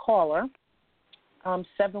another caller.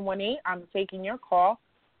 718, I'm taking your call.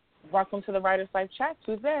 Welcome to the Writer's Life Chat.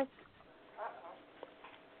 Who's this?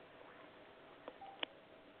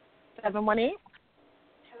 718?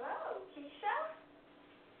 Hello, Keisha?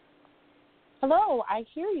 Hello, I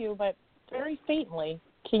hear you, but very faintly.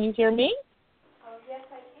 Can you hear me? Oh, yes,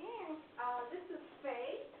 I can. This is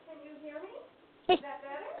Faye. Can you hear me? Hey, is that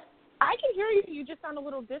better? I can hear you. You just sound a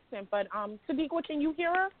little distant, but Sadeqa, can you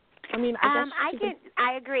hear her? I mean, I guess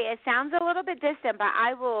I agree. It sounds a little bit distant, but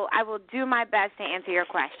I will do my best to answer your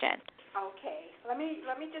question. Okay. Let me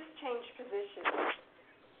just change positions.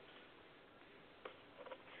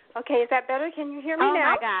 Okay, is that better? Can you hear me now?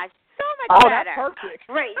 Oh my gosh, so much better. That's perfect.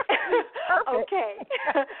 Great. Perfect. Okay.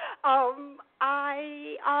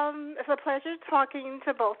 It's a pleasure talking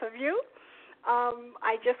to both of you.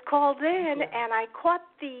 I just called in and I caught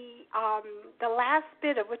the last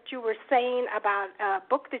bit of what you were saying about a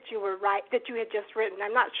book that you had just written.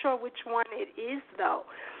 I'm not sure which one it is though,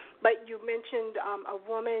 but you mentioned a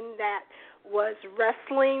woman that was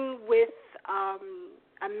wrestling with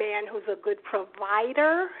a man who's a good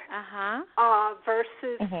provider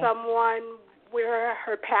versus someone where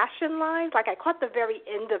her passion lies. Like I caught the very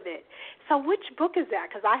end of it. So which book is that?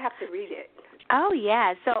 Because I have to read it. Oh,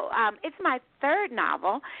 yeah. So it's my third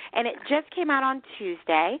novel, and it just came out on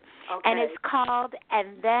Tuesday, and it's called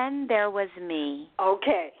And Then There Was Me.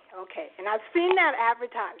 Okay. And I've seen that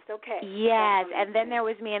advertised. Okay. Yes, And Then There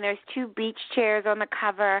Was Me, and there's two beach chairs on the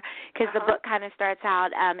cover because the book kind of starts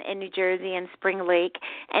out in New Jersey and Spring Lake,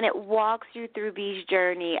 and it walks you through Bee's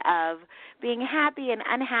journey of being happy and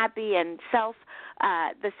unhappy and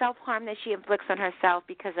the self-harm that she inflicts on herself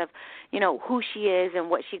because of, who she is and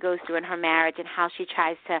what she goes through in her marriage and how she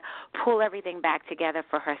tries to pull everything back together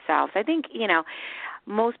for herself. So I think,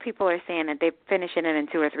 most people are saying that they finish it in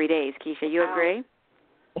 2 or 3 days. Keisha, you agree?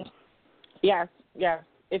 Yes.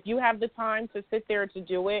 If you have the time to sit there to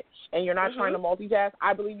do it and you're not trying to multitask,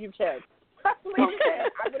 I believe you can. I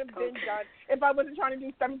would have been done if I wasn't trying to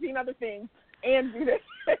do 17 other things and do this.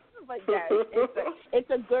 But yes, it's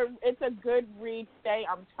a good read. Faye,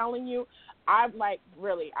 I'm telling you, I'm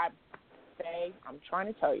trying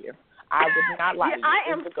to tell you, I would not lie.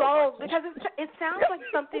 I am sold because it sounds like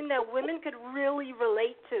something that women could really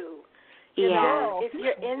relate to. You know, if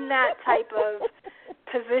you're in that type of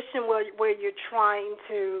position where you're trying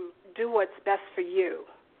to do what's best for you.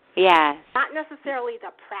 Yes. Not necessarily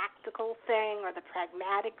the practical thing or the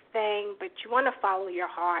pragmatic thing, but you want to follow your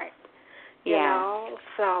heart. You know?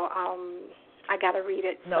 So I got to read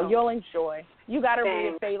it. No, you'll enjoy. You got to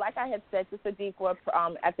read it, Faye. Like I had said to Sadeqa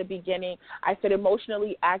at the beginning, I said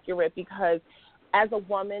emotionally accurate because as a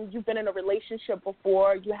woman, you've been in a relationship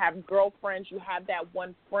before, you have girlfriends, you have that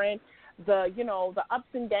one friend the ups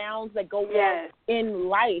and downs that go on in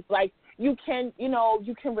life. Like, you can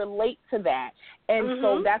relate to that. And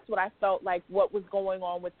so that's what I felt like what was going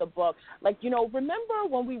on with the book. Like, remember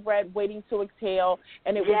when we read Waiting to Exhale,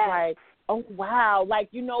 and it was like, oh, wow, like,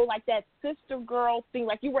 like that sister girl thing,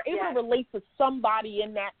 like you were able to relate to somebody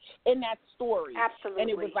in that story. Absolutely.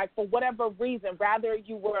 And it was like, for whatever reason, rather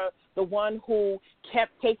you were the one who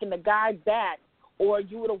kept taking the guy back, or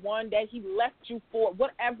you were the one that he left you for,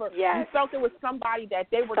 whatever. You felt there was somebody that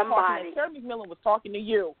they were talking to. Sarah McMillan was talking to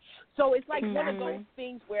you. So it's like one of those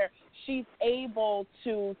things where she's able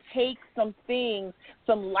to take some things,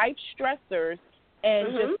 some life stressors,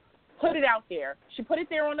 and just put it out there. She put it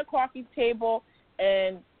there on the coffee table,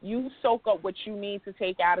 and you soak up what you need to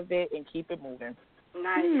take out of it and keep it moving.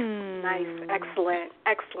 Nice, excellent.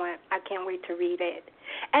 I can't wait to read it.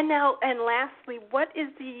 And lastly, what is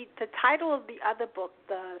the title of the other book,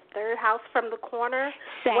 The Third House from the Corner?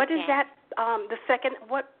 Second. What is that? The second.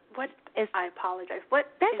 What is? I apologize. What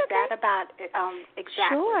is that about?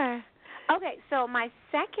 Exactly. Sure. Okay, so my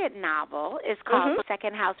second novel is called The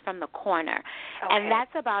Second House from the Corner, and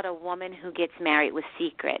that's about a woman who gets married with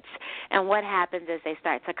secrets, and what happens is they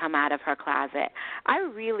start to come out of her closet. I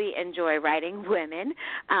really enjoy writing women,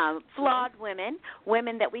 flawed women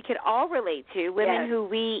that we could all relate to, women who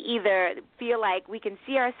we either feel like we can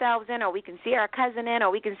see ourselves in, or we can see our cousin in, or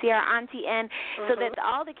we can see our auntie in, so that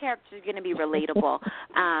all the characters are going to be relatable.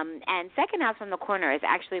 And Second House from the Corner is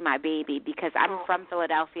actually my baby, because I'm from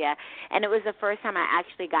Philadelphia, and it was the first time I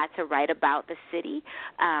actually got to write about the city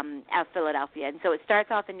of Philadelphia. And so it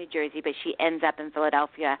starts off in New Jersey, but she ends up in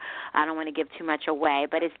Philadelphia. I don't want to give too much away,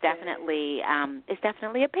 but it's definitely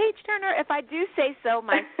a page turner, if I do say so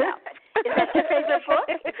myself. Is that your favorite book?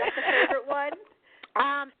 Is that the favorite one?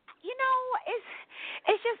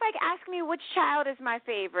 It's just like asking me which child is my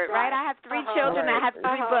favorite, right? I have three children. I have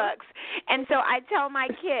three books. And so I tell my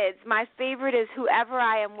kids my favorite is whoever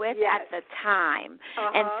I am with at the time.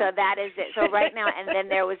 And so that is it. So right now, and then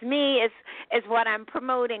There Was Me is what I'm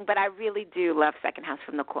promoting, but I really do love Second House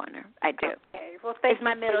from the Corner. I do. Okay. Well, thank you. It's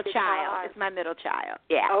my middle child. It's my middle child.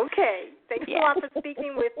 Yeah. Okay. Thanks a lot for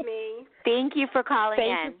speaking with me. Thank you for calling in.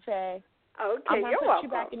 Thank you, Faye. Okay, you're welcome. I'll put you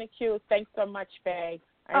back in the queue. Thanks so much, Faye.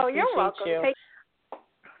 You're welcome.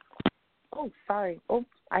 Oh, sorry. Oh,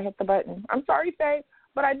 I hit the button. I'm sorry, Faye,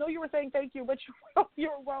 but I know you were saying thank you, but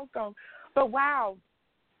you're welcome. But wow.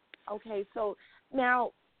 Okay, so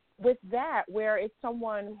now with that, where it's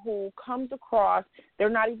someone who comes across, they're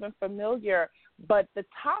not even familiar, but the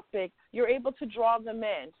topic, you're able to draw them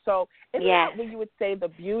in. So isn't that what you would say the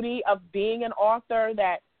beauty of being an author,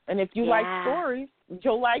 that, and if you like stories,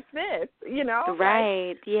 you'll like this,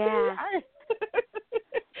 Right,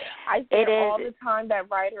 I say all the time that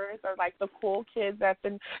writers are like the cool kids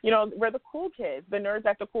we're the cool kids, the nerds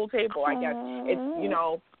at the cool table, I guess. It's,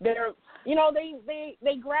 they're,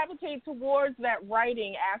 they gravitate towards that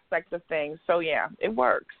writing aspect of things. So, yeah, it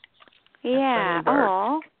works. Yeah,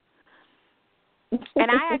 aw.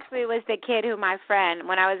 And I actually was the kid who my friend,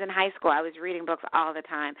 when I was in high school, I was reading books all the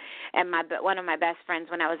time. And one of my best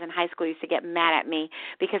friends when I was in high school used to get mad at me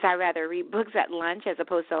because I rather read books at lunch as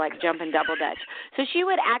opposed to, like, jumping double dutch. So she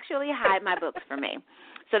would actually hide my books from me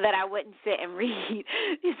so that I wouldn't sit and read.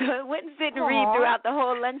 So I wouldn't sit and read throughout the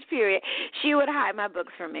whole lunch period. She would hide my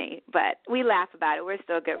books from me. But we laugh about it. We're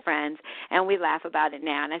still good friends, and we laugh about it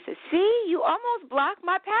now. And I said, see, you almost blocked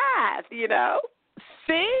my path,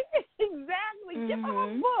 See? Exactly. Get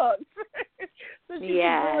my books. So she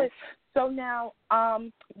can do it. So now,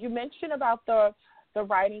 you mentioned about the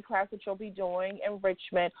writing class that you'll be doing in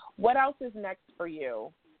Richmond. What else is next for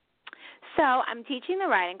you? So I'm teaching the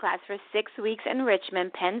writing class for 6 weeks in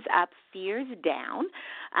Richmond, Pens Up, Fears Down,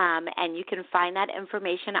 and you can find that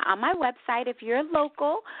information on my website if you're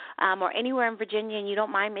local or anywhere in Virginia and you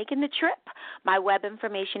don't mind making the trip. My web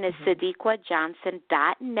information is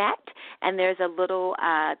sadeqajohnson.net, and there's a little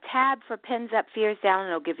tab for Pens Up, Fears Down, and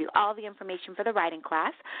it'll give you all the information for the writing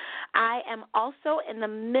class. I am also in the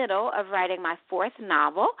middle of writing my fourth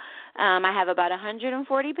novel. I have about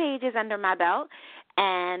 140 pages under my belt.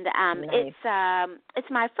 And it's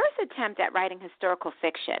my first attempt at writing historical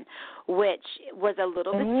fiction, which was a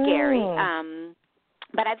little bit scary.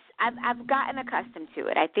 But I've gotten accustomed to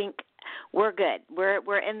it. I think we're good.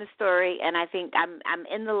 We're in the story, and I think I'm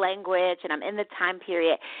in the language and I'm in the time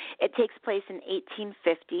period. It takes place in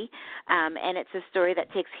 1850, and it's a story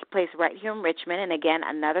that takes place right here in Richmond. And again,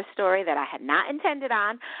 another story that I had not intended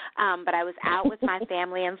on, but I was out with my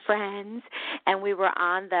family and friends, and we were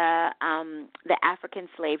on the African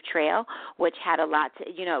slave trail, which had a lot to,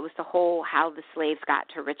 it was the whole how the slaves got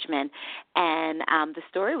to Richmond, and the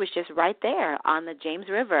story was just right there on the James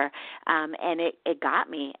River, and it got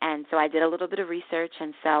me, and so I did a little bit of research,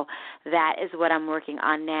 and so that is what I'm working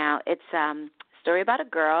on now. It's story about a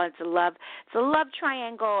girl. It's a love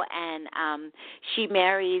triangle, and she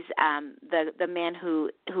marries the man who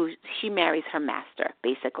she marries her master,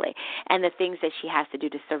 basically, and the things that she has to do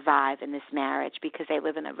to survive in this marriage, because they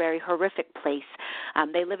live in a very horrific place.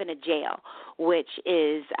 They live in a jail, which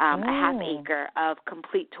is a half acre of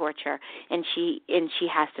complete torture, and she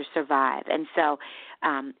has to survive. And so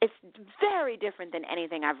it's very different than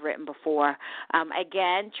anything I've written before.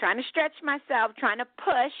 Again, trying to stretch myself, trying to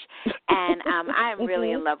push, and I am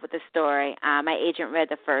really in love with the story. My agent read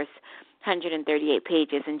the first 138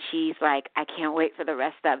 pages, and she's like, I can't wait for the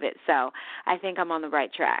rest of it. So I think I'm on the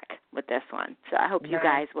right track with this one. So I hope you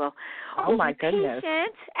guys will be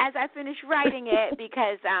patient as I finish writing it,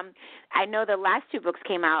 because I know the last two books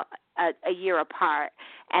came out a year apart,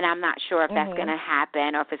 and I'm not sure if that's going to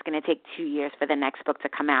happen or if it's going to take 2 years for the next book to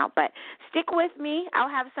come out. But stick with me. I'll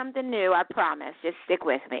have something new, I promise. Just stick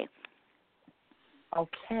with me.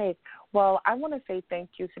 Okay. Well, I want to say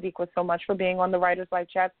thank you, Sadeqa, so much for being on the Writers Life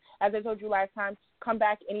Chats. As I told you last time, come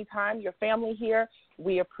back anytime. Your family here.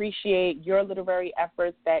 We appreciate your literary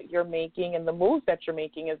efforts that you're making and the moves that you're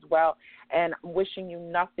making as well. And I'm wishing you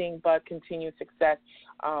nothing but continued success.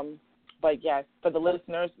 But, yes, for the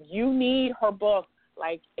listeners, you need her book,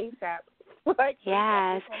 like, ASAP. Like,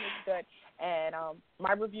 yes. This one is good. And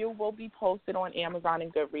my review will be posted on Amazon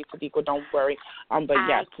and Goodreads, Sadeqa, don't worry. But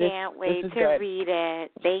yes, I can't wait to read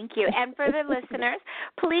it. Thank you. And for the listeners,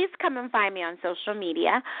 please come and find me on social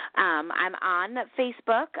media. I'm on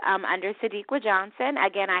Facebook under Sadeqa Johnson.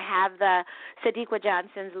 Again, I have the Sadeqa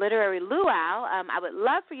Johnson's Literary Luau. I would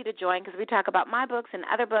love for you to join, because we talk about my books and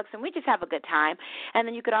other books, and we just have a good time. And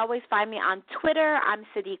then you could always find me on Twitter. I'm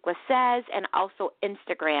Sadeqa Says, and also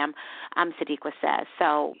Instagram. I'm Sadeqa Says.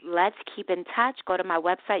 So let's keep in touch. Go to my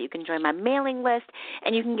website. You can join my mailing list,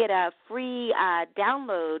 and you can get a free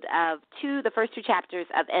download of the first two chapters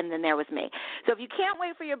of And Then There Was Me. So if you can't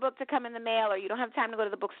wait for your book to come in the mail, or you don't have time to go to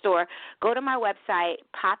the bookstore, go to my website,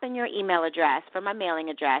 pop in your email address for my mailing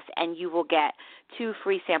address, and you will get 2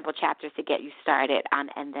 free sample chapters to get you started on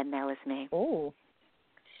And Then There Was Me. Oh,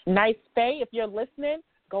 nice, Faye. If you're listening,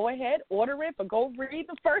 go ahead, order it, but go read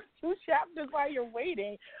the first 2 chapters while you're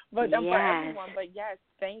waiting. But for everyone, but yes,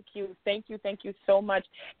 thank you so much.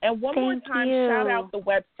 And one more time, shout out the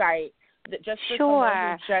website. Just for someone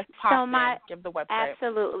who just popped in, give the website.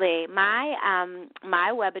 Absolutely.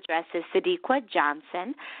 My web address is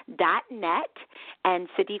SadeqaJohnson.net, and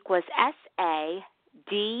Sadeqa's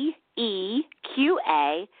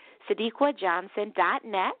SADEQA,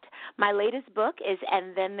 SadeqaJohnson.net. My latest book is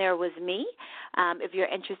And Then There Was Me. If you're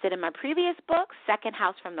interested in my previous books, Second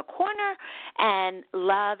House from the Corner and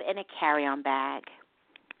Love in a Carry-On Bag.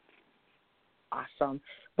 Awesome.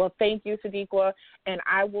 Well, thank you, Sadeqa, and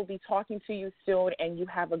I will be talking to you soon, and you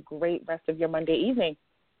have a great rest of your Monday evening.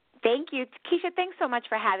 Thank you. Keisha, thanks so much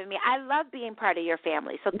for having me. I love being part of your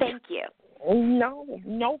family, so thank you.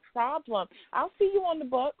 No problem. I'll see you on the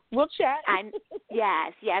book. We'll chat.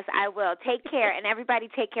 Yes, I will. Take care, and everybody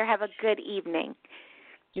take care. Have a good evening.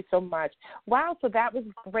 Thank you so much. Wow, so that was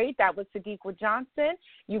great. That was Sadeqa Johnson.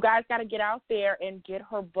 You guys got to get out there and get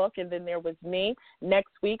her book, And Then There Was Me.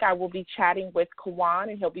 Next week, I will be chatting with Kawan,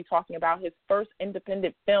 and he'll be talking about his first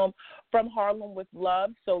independent film, From Harlem with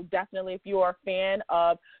Love. So definitely, if you are a fan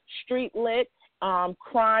of street lit,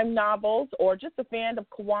 crime novels, or just a fan of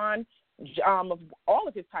Kawan, of all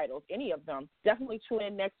of his titles, any of them, definitely tune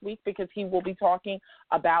in next week, because he will be talking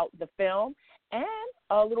about the film. And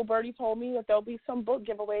a little birdie told me that there'll be some book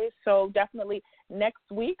giveaways, so definitely next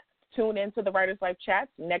week, tune into the Writers Life Chats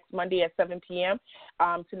next Monday at 7 p.m.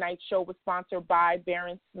 Tonight's show was sponsored by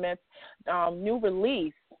Baron Smith's new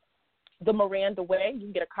release, The Miranda Way. You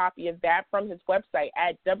can get a copy of that from his website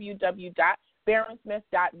at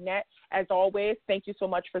www.baronsmith.net. As always, thank you so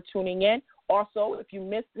much for tuning in. Also, if you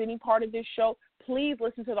missed any part of this show, please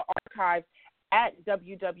listen to the archives at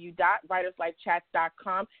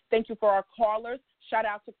www.writerslifechats.com. Thank you for our callers. Shout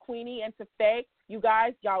out to Queenie and to Faye. You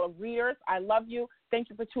guys, y'all are readers. I love you. Thank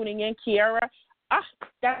you for tuning in, Kiara.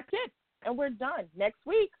 That's it. And we're done. Next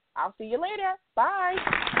week. I'll see you later. Bye.